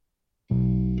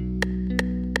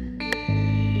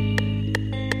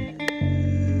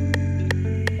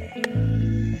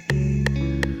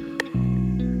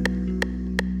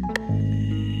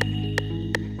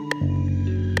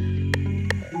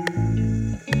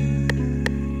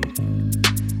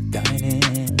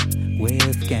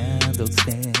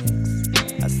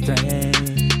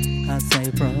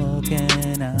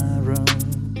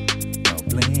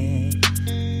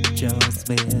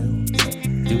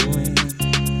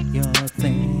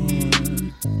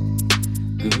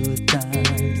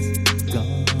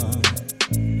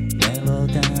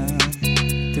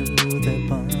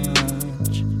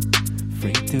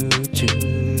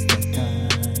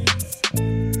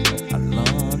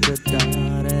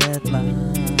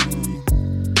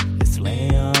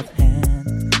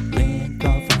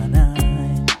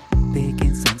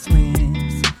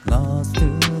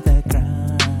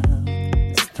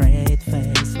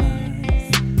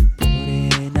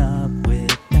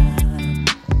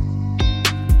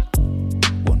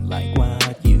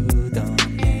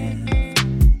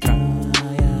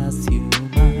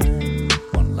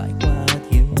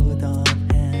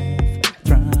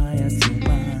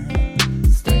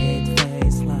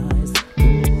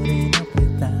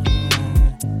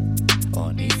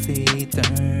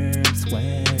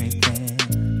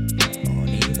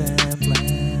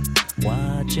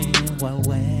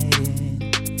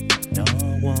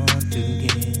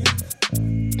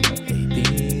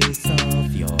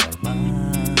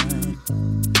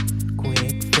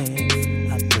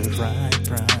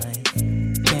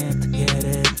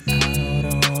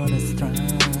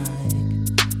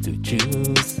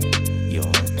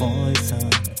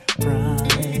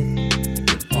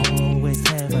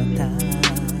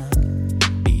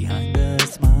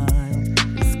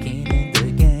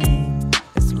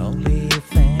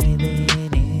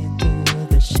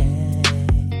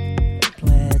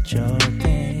get your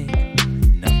take,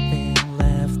 nothing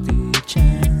left to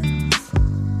chance.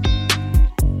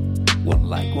 Won't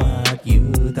like what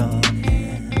you don't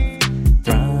have,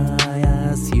 try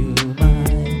as you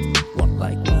might. Won't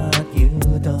like what you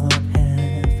don't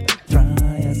have,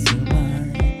 try as you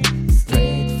might.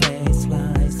 Straight face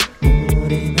lies,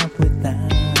 putting up with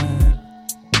that.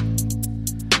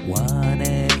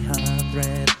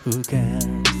 1-800 who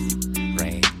cares?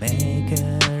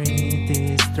 Rainmaker in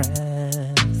distress.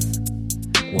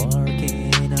 War